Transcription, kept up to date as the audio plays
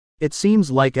It seems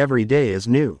like every day is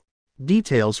new.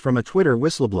 Details from a Twitter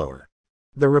whistleblower.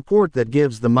 The report that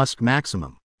gives the Musk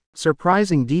maximum.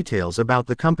 Surprising details about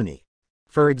the company.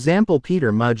 For example,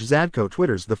 Peter Mudge Zadko,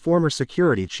 Twitter's the former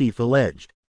security chief,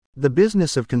 alleged the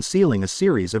business of concealing a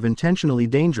series of intentionally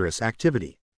dangerous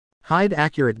activity. Hide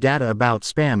accurate data about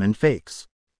spam and fakes.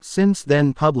 Since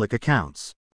then, public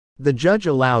accounts. The judge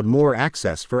allowed more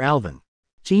access for Alvin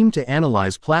team to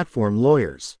analyze platform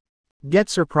lawyers.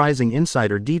 Get surprising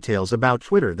insider details about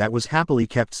Twitter that was happily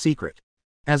kept secret.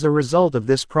 As a result of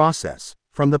this process,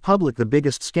 from the public the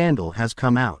biggest scandal has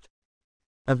come out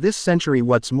of this century.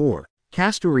 What's more,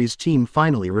 Casturi's team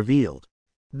finally revealed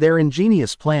their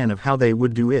ingenious plan of how they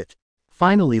would do it.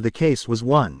 Finally, the case was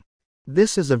won.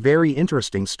 This is a very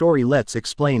interesting story. Let's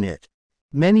explain it.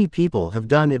 Many people have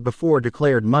done it before,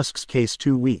 declared Musk's case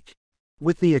too weak.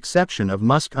 With the exception of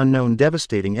Musk, unknown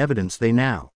devastating evidence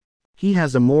he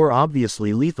has a more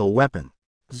obviously lethal weapon.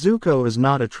 Zuko is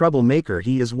not a troublemaker,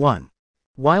 he is one.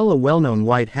 While a well-known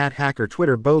white hat hacker,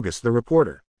 Twitter bogus, the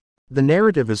reporter. The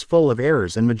narrative is full of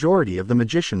errors and majority of the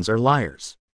magicians are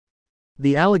liars.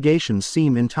 The allegations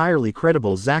seem entirely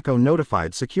credible. Zadko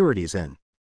notified Securities and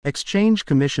Exchange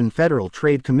Commission, Federal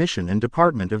Trade Commission and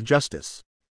Department of Justice.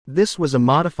 This was a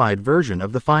modified version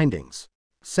of the findings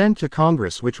sent to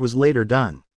Congress, which was later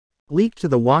leaked to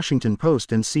the Washington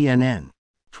Post and CNN.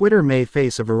 Twitter may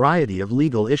face a variety of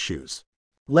legal issues.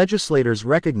 Legislators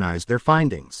recognized their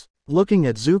findings. Looking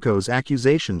at Zuko's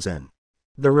accusations,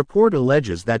 the report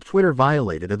alleges that Twitter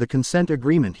violated the consent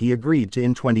agreement he agreed to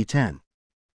in 2010.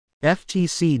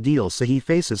 FTC deal, so he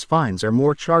faces fines or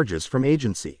more charges from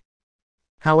agency.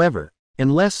 However,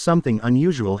 unless something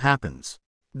unusual happens,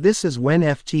 this is when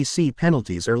FTC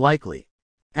penalties are likely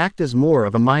act as more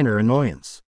of a minor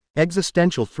annoyance.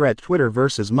 Existential threat. Twitter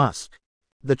versus Musk.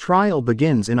 The trial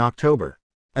begins in October.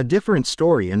 A different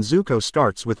story, and Zuko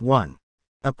starts with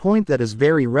a point that is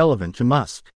very relevant to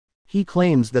Musk. He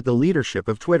claims that the leadership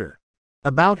of Twitter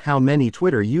about how many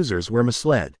Twitter users were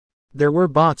misled. There were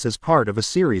bots as part of a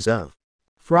series of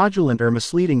fraudulent or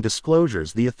misleading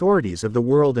disclosures. The authorities of the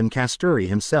world and Casturi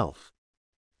himself.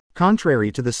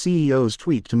 Contrary to the CEO's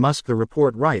tweet to Musk, the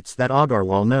report writes that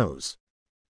Agarwal knows.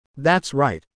 That's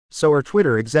right, so are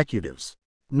Twitter executives.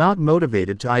 Not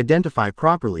motivated to identify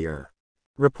properly or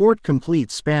report complete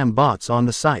spam bots on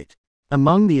the site.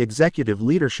 Among the executive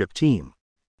leadership team,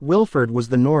 Wilford was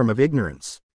the norm of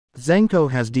ignorance.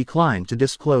 Zenko has declined to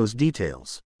disclose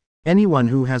details. Anyone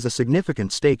who has a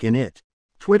significant stake in it.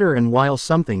 Twitter, and while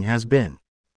something has been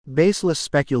baseless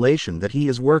speculation that he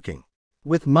is working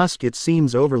with Musk, it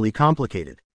seems overly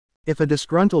complicated. If a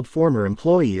disgruntled former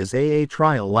employee is a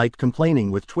trial like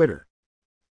complaining with Twitter,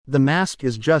 the mask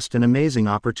is just an amazing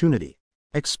opportunity.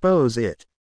 Expose it.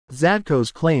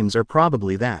 Zadko's claims are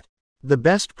probably the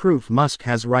best proof Musk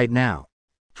has right now.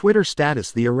 Twitter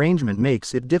status. The arrangement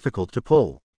makes it difficult to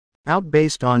pull out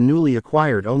based on newly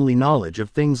acquired only knowledge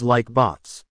of things like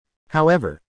bots.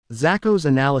 However, Zadko's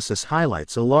analysis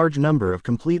highlights a large number of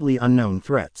completely unknown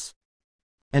threats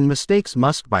and mistakes.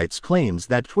 Musk bites claims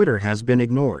that Twitter has been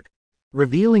ignored,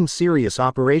 revealing serious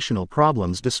operational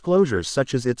problems. Disclosures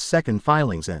such as its second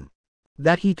filings and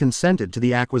that he consented to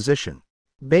the acquisition.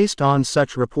 Based on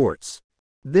such reports,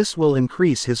 this will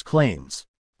increase his claims.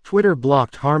 Twitter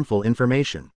blocked harmful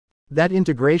information. That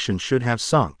integration should have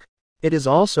sunk. It is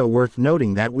also worth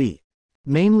noting that we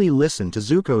mainly listen to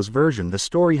Zuko's version. The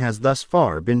story has thus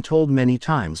far been told many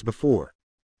times before.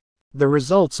 The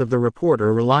results of the report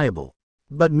are reliable,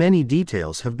 but many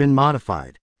details have been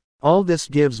modified. All this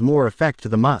gives more effect to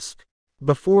the Musk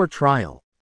before trial.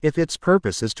 If its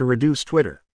purpose is to reduce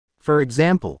Twitter, for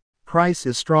example, price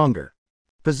is stronger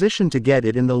position to get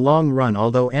it in the long run,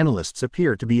 although analysts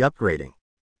appear to be upgrading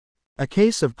a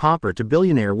case of pauper to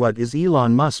billionaire. What is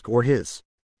Elon Musk or his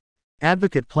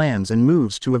advocate plans and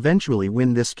moves to eventually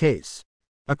win this case?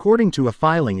 According to a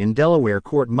filing in Delaware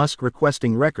court, Musk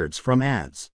requesting records from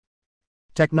ads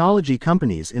technology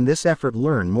companies in this effort.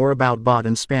 Learn more about bot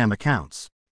and spam accounts.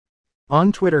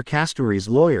 On Twitter, Casturi's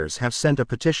lawyers have sent a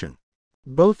petition.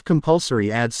 Both compulsory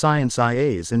add science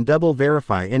IAs and double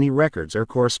verify any records or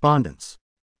correspondence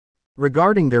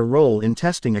regarding their role in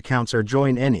testing accounts or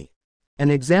join any an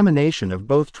examination of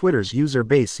both Twitter's user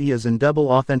base IAs and double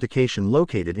authentication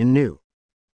located in new.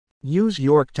 Use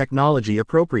York technology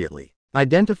appropriately.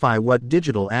 Identify what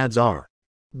digital ads are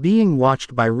being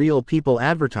watched by real people.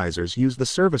 Advertisers use the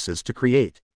services to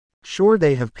create sure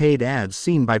they have paid ads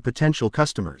seen by potential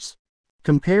customers.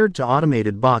 Compared to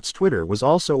automated bots, Twitter was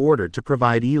also ordered to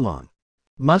provide Elon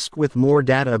Musk with more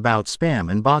data about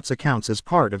spam and bots accounts as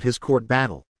part of his court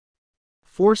battle.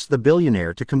 Force the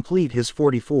billionaire to complete his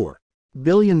 $44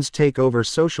 Billions take over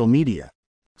social media.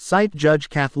 Cite Judge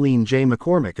Kathleen J.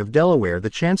 McCormick of Delaware. The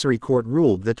Chancery Court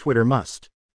ruled that Twitter must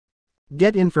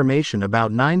get information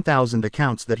about 9,000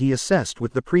 accounts that he assessed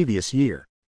with the previous year.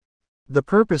 The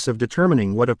purpose of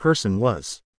determining what a person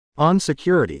was on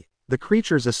security, the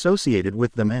creatures associated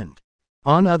with them, and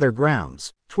on other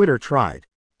grounds, Twitter tried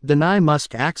deny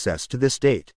Musk access to this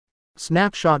date.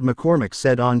 Snapshot McCormick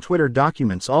said on Twitter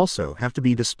documents also have to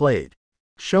be displayed,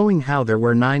 showing how there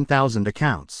were 9,000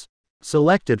 accounts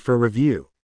selected for review.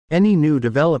 Any new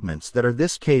developments that are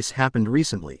this case happened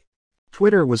recently.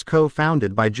 Twitter was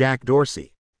co-founded by Jack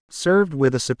Dorsey, served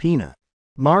with a subpoena.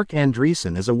 Mark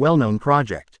Andreessen is a well-known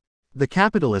project. The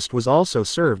capitalist was also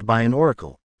served by an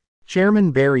oracle.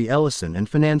 Chairman Barry Ellison and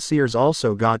financiers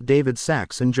also got David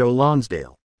Sachs and Joe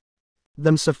Lonsdale.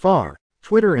 Them so far,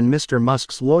 Twitter and Mr.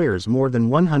 Musk's lawyers. More than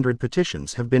 100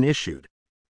 petitions have been issued.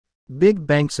 Big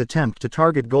banks attempt to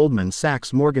target Goldman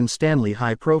Sachs, Morgan Stanley.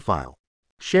 High profile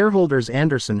shareholders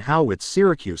Anderson Howitz,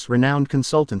 Syracuse, renowned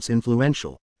consultants.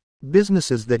 Influential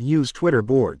businesses that use Twitter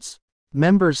boards.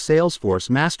 Members Salesforce,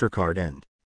 MasterCard, and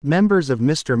members of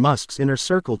Mr. Musk's inner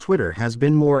circle. Twitter has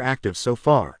been more active so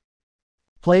far.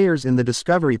 Players in the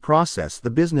discovery process.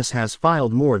 The business has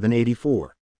filed more than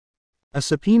 84. A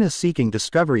subpoena seeking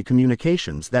discovery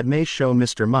communications that may show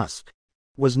Mr. Musk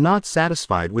was not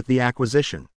satisfied with the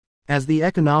acquisition. As the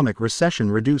economic recession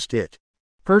reduced it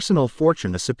personal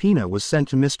fortune, a subpoena was sent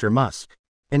to Mr. Musk,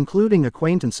 including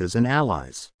acquaintances and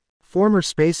allies. Former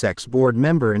SpaceX board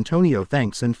member Antonio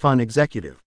Thanks and fund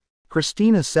executive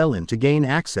Christina Selin to gain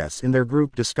access in their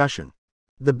group discussion.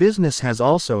 The business has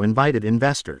also invited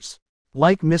investors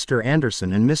like Mr.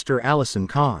 Anderson and Mr. Allison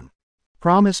Kahn,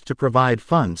 promised to provide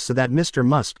funds so that Mr.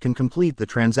 Musk can complete the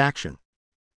transaction.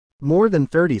 More than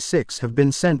 36 have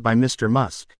been sent by Mr.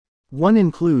 Musk. One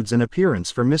includes an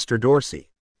appearance for Mr. Dorsey,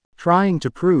 trying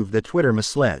to prove that Twitter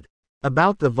misled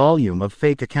about the volume of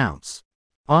fake accounts.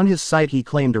 On his site he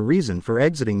claimed a reason for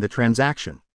exiting the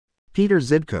transaction. Peter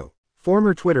Zidko,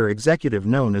 former Twitter executive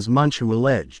known as Munch, who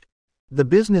alleged the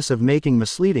business of making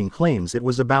misleading claims. It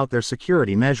was about their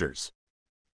security measures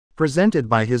presented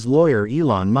by his lawyer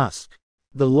Elon Musk.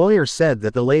 The lawyer said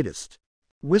that the latest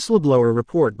whistleblower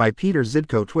report by Peter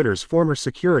Zidko, Twitter's former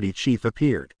security chief,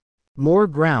 appeared more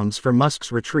grounds for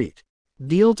Musk's retreat.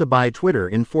 Deal to buy Twitter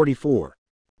in 44.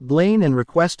 Blaine and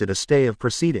requested a stay of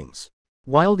proceedings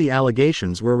while the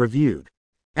allegations were reviewed.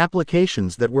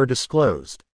 Applications that were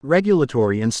disclosed.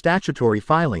 Regulatory and statutory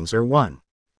filings are one.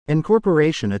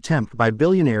 Incorporation attempt by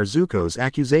billionaire Zuko's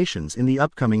accusations in the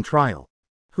upcoming trial.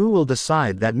 Who will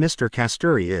decide that Mr.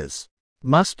 Casturi is?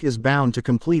 Musk is bound to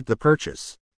complete the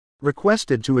purchase.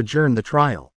 Requested to adjourn the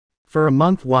trial for a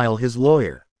month while his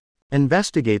lawyer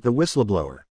investigate the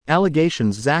whistleblower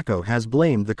allegations. Zacko has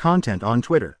blamed the content on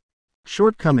Twitter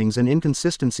shortcomings and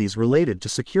inconsistencies related to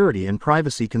security and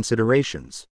privacy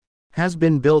considerations has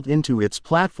been built into its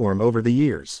platform over the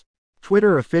years.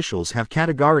 Twitter officials have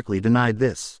categorically denied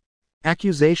this.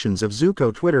 Accusations of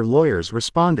Zuko. Twitter lawyers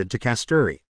responded to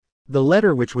Casturi. The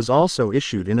letter, which was also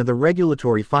issued in the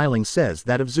regulatory filing, says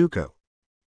that of Zuko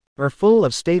are full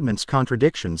of statements,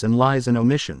 contradictions, and lies and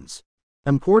omissions.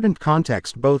 Important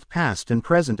context, both past and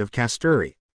present, of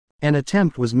Casturi. An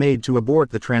attempt was made to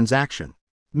abort the transaction.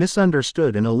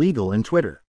 Misunderstood and illegal, and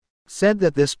Twitter said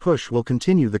that this push will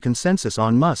continue. The consensus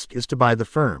on Musk is to buy the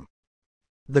firm.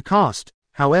 The cost,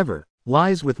 however,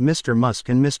 lies with Mr. Musk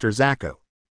and Mr. Zacko.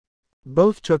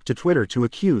 Both took to Twitter to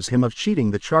accuse him of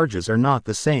cheating. The charges are not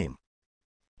the same.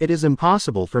 It is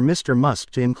impossible for Mr.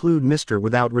 Musk to include Mr.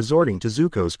 without resorting to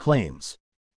Zuko's claims.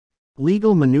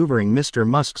 Legal maneuvering. Mr.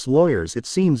 Musk's lawyers. It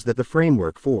seems that the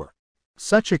framework for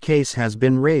such a case has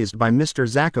been raised by Mr.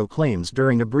 Zacko claims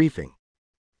during a briefing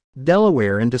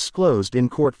Delaware and disclosed in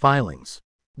court filings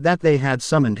that they had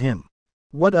summoned him.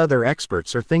 What other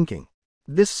experts are thinking?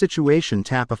 This situation.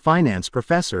 Tap, a finance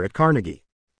professor at Carnegie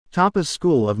Topaz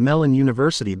School of Mellon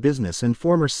University Business and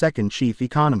former second chief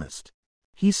economist.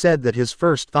 He said that his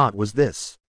first thought was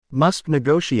this: Musk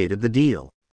negotiated the deal.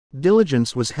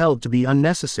 Diligence was held to be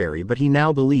unnecessary, but he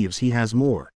now believes he has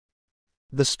more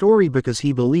the story because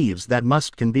he believes that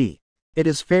Musk can be. It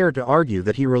is fair to argue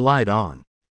that he relied on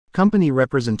company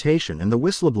representation, and the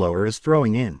whistleblower is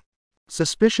throwing in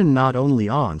suspicion not only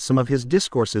on some of his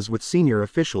discourses with senior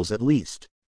officials, at least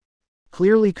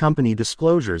clearly company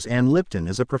disclosures. Ann Lipton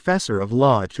is a professor of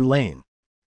law at Tulane.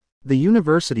 The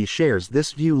university shares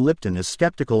this view. Lipton is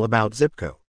skeptical about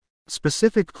Zipco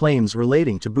specific claims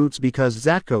relating to Boots because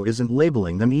Zatko isn't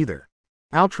labeling them either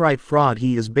outright fraud.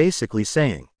 He is basically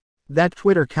saying that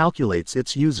Twitter calculates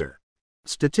its user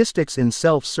statistics in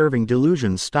self-serving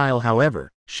delusions style.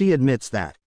 However, she admits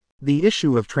that The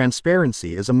issue of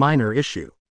transparency is a minor issue,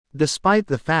 despite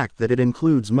the fact that it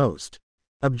includes most.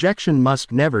 Objection: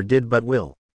 Musk never did but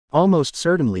will. Almost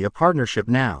certainly a partnership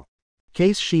now.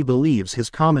 Case: she believes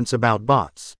his comments about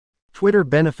bots. Twitter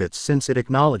benefits since it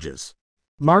acknowledges.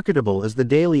 Marketable as the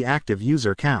daily active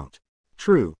user count.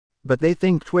 True, but they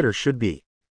think Twitter should be.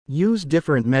 Use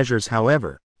different measures.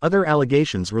 However, other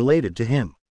allegations related to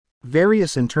him.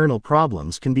 Various internal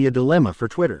problems can be a dilemma for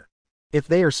Twitter. If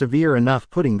they are severe enough,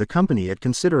 putting the company at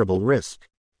considerable risk.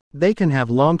 They can have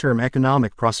long-term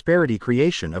economic prosperity,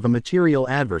 creation of a material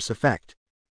adverse effect,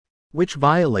 which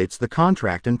violates the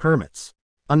contract and permits.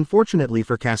 Unfortunately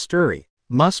for Casturi,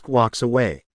 Musk walks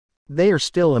away. They are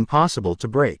still impossible to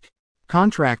break.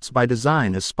 Contracts by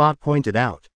design, as Spot pointed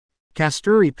out.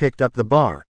 Casturi picked up the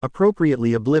bar,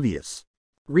 appropriately oblivious.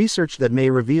 Research that may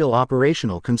reveal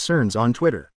operational concerns on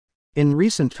Twitter. In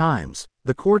recent times,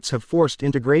 the courts have forced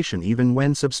integration even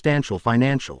when substantial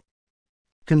financial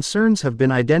concerns have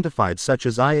been identified, such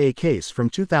as IA case from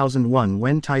 2001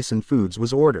 when Tyson Foods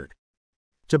was ordered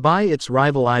to buy its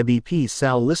rival IBP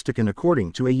Sal Listican.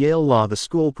 According to a Yale law, the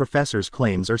school professor's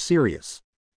claims are serious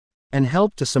and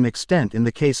helped to some extent in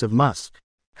the case of Musk.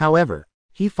 However,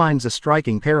 he finds a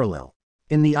striking parallel.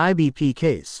 In the IBP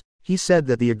case, he said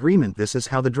that the agreement, "This is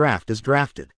how the draft is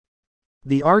drafted."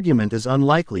 The argument is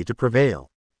unlikely to prevail.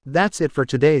 That's it for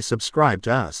today. Subscribe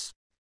to us.